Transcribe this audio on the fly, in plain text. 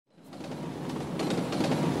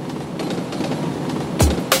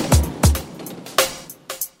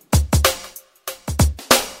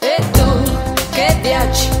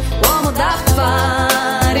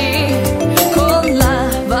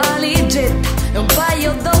e un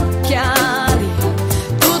paio d'occhiali.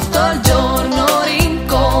 Tutto il giorno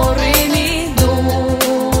rincorri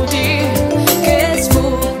minuti che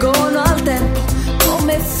sfuggono al tempo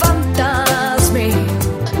come fantasmi.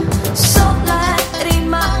 Sola è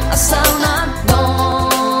rimasta una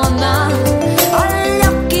donna agli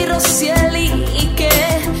occhi rossi e lì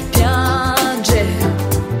che piange,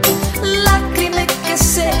 lacrime che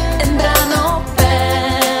sembrano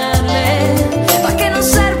perle ma che non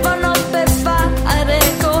servono per fare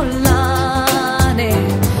collane.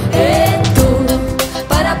 E tu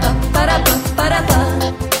parapà parapà parapà,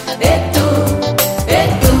 e tu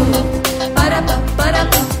parapà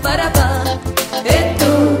parapà parapà, e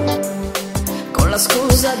tu con la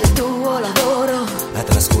scusa del tuo lavoro hai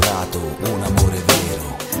trascurato un amore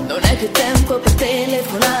vero. non hai più tempo per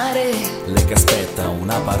telefonare, Lei che aspetta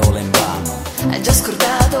una parola in vano, hai già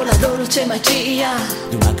scordato la dolce magia,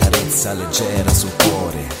 di una carezza leggera sul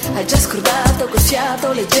cuore, hai già scordato quel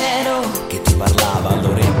fiato leggero. che ti parlava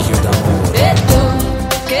all'orecchio d'amore. E tu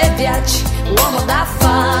che viaggi, uomo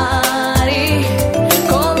d'affari,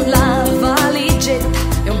 con la valigetta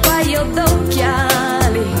e un paio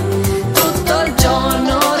d'occhiali, tutto il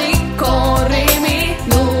giorno ricorri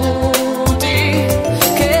minuti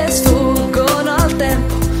che sfuggono al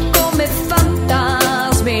tempo come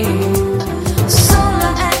fantasmi.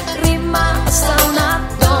 Sola è rimasta una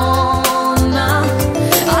donna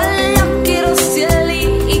agli occhi rossi e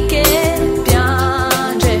lì che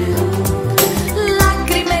piange,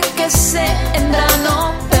 lacrime che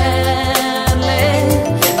sembrano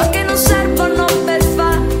perle ma che non servono per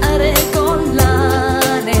fare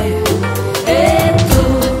collane. E tu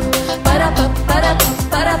parapà parapà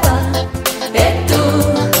parapà, e tu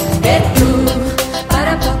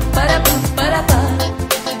parapà parapà parapà,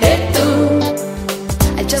 e tu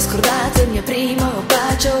hai già scordato il mio primo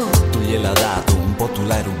bacio, Tu gliel'ha dato, un po' tu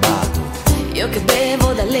l'hai rubato, io che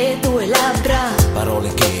bevo dalle tue labbra,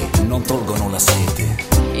 parole che non tolgono la sete.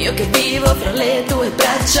 io che vivo fra le tue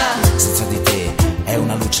braccia, Senza di te è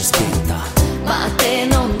una luce spenta, ma a te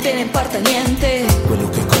non te ne importa niente. quello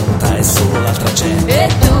che conta è solo l'altra gente. E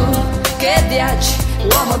tu che viaggi,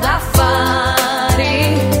 uomo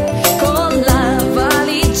d'affari, con la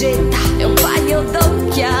valigetta e un paio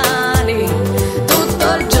d'occhiali,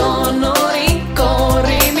 tutto il giorno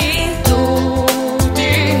rincorri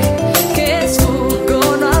minuti che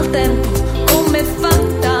sfuggono al tempo come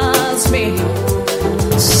fantasmi.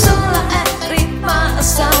 Sola è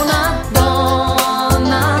rimasta una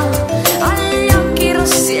donna agli occhi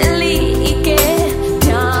rossi e lì che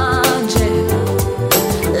piange,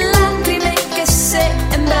 lacrime che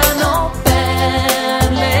sembrano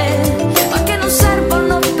perle ma che non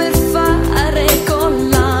servono per fare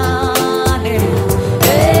collane.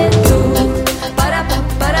 E tu parapà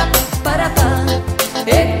parapà parapà,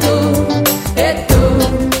 e tu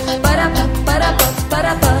parapà parapà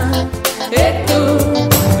parapà, e tu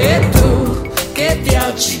che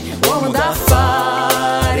viaggi, uomo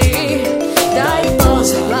d'affari, dai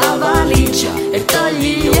posa la valigia e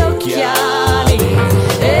togli gli occhiali.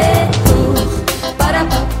 E tu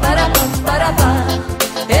parapà parapà parapà,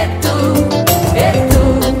 e tu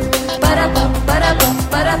parapà parapà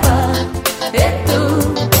parapà, e